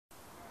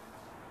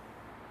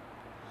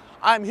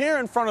I'm here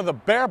in front of the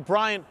Bear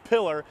Bryant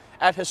Pillar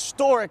at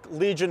historic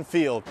Legion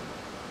Field.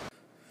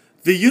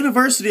 The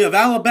University of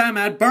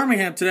Alabama at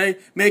Birmingham today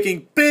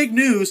making big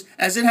news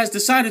as it has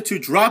decided to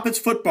drop its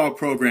football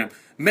program,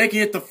 making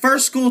it the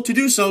first school to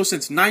do so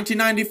since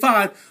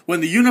 1995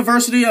 when the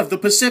University of the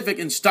Pacific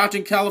in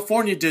Stockton,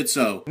 California did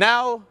so.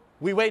 Now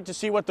we wait to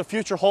see what the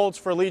future holds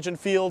for Legion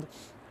Field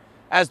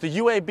as the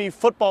UAB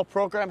football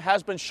program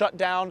has been shut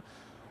down.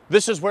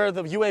 This is where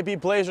the UAB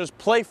Blazers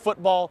play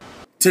football.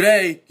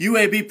 Today,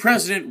 UAB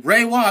President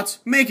Ray Watts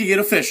making it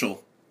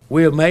official.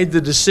 We have made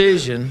the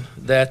decision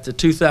that the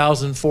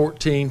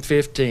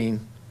 2014-15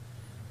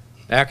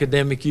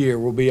 academic year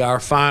will be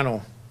our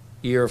final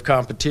year of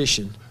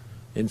competition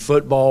in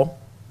football,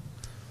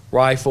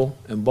 rifle,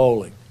 and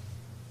bowling.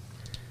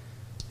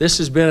 This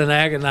has been an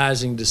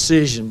agonizing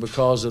decision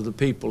because of the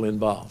people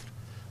involved,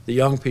 the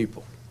young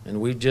people.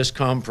 And we've just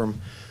come from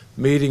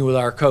meeting with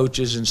our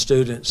coaches and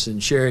students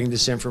and sharing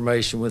this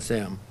information with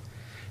them.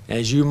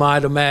 As you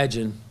might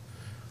imagine,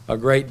 a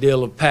great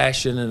deal of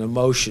passion and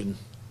emotion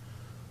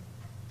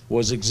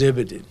was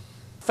exhibited.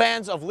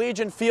 Fans of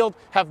Legion Field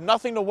have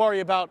nothing to worry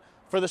about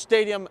for the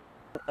stadium.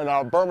 In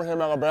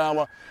Birmingham,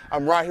 Alabama,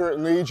 I'm right here at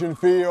Legion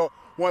Field,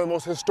 one of the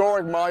most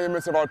historic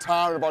monuments of our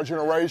time and of our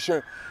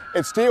generation.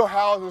 It still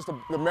houses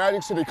the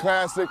Magic City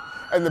Classic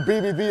and the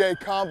BBVA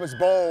Compass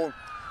Bowl.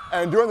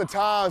 And during the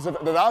times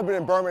that I've been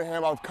in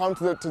Birmingham, I've come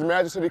to the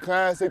Magic City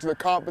Classic, to the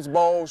Compass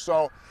Bowl.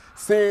 So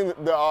seeing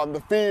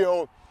the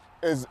field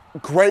is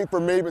great for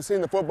me, but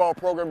seeing the football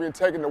program being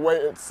taken away,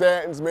 it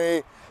saddens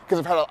me because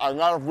I've had a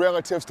lot of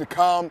relatives to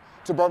come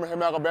to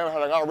Birmingham, Alabama,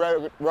 had a lot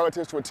of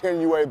relatives to attend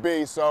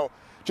UAB. So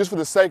just for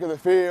the sake of the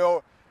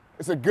field,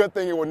 it's a good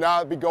thing it will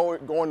not be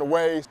going to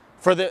waste.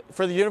 For the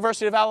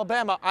University of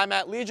Alabama, I'm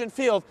at Legion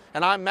Field,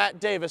 and I'm Matt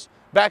Davis.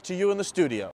 Back to you in the studio.